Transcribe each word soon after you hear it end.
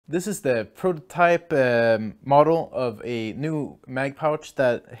This is the prototype model of a new mag pouch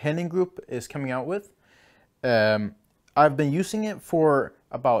that Henning Group is coming out with. I've been using it for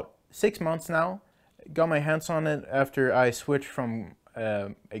about 6 months now. Got my hands on it after I switched from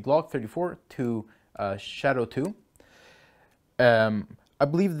a Glock 34 to Shadow 2. I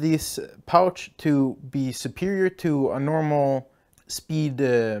believe this pouch to be superior to a normal speed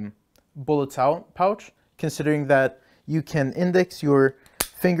bullets out pouch, considering that you can index your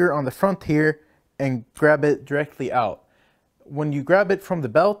finger on the front here and grab it directly out. When you grab it from the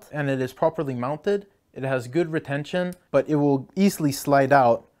belt and it is properly mounted, it has good retention, but it will easily slide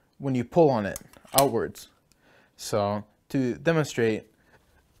out when you pull on it outwards. So to demonstrate,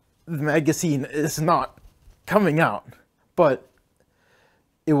 the magazine is not coming out, but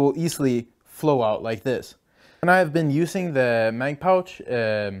it will easily flow out like this. And I have been using the mag pouch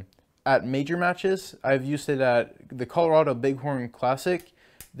at major matches. I've used it at the Colorado Bighorn Classic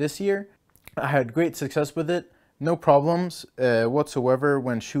this year. I had great success with it, no problems whatsoever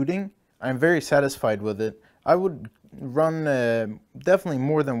when shooting. I'm very satisfied with it. I would run definitely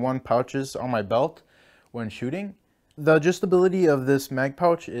more than one pouches on my belt when shooting. The adjustability of this mag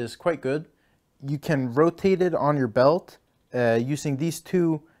pouch is quite good. You can rotate it on your belt using these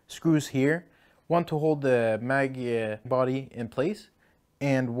two screws here, one to hold the mag body in place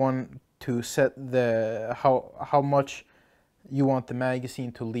and one to set the how much you want the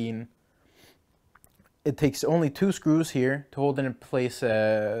magazine to lean. It takes only two screws here to hold it in place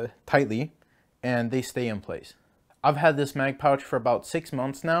tightly, and they stay in place. I've had this mag pouch for about 6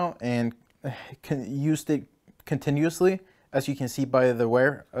 months now and used it continuously, as you can see by the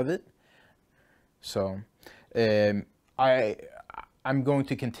wear of it. So I'm going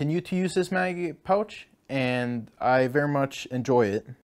to continue to use this mag pouch, and I very much enjoy it.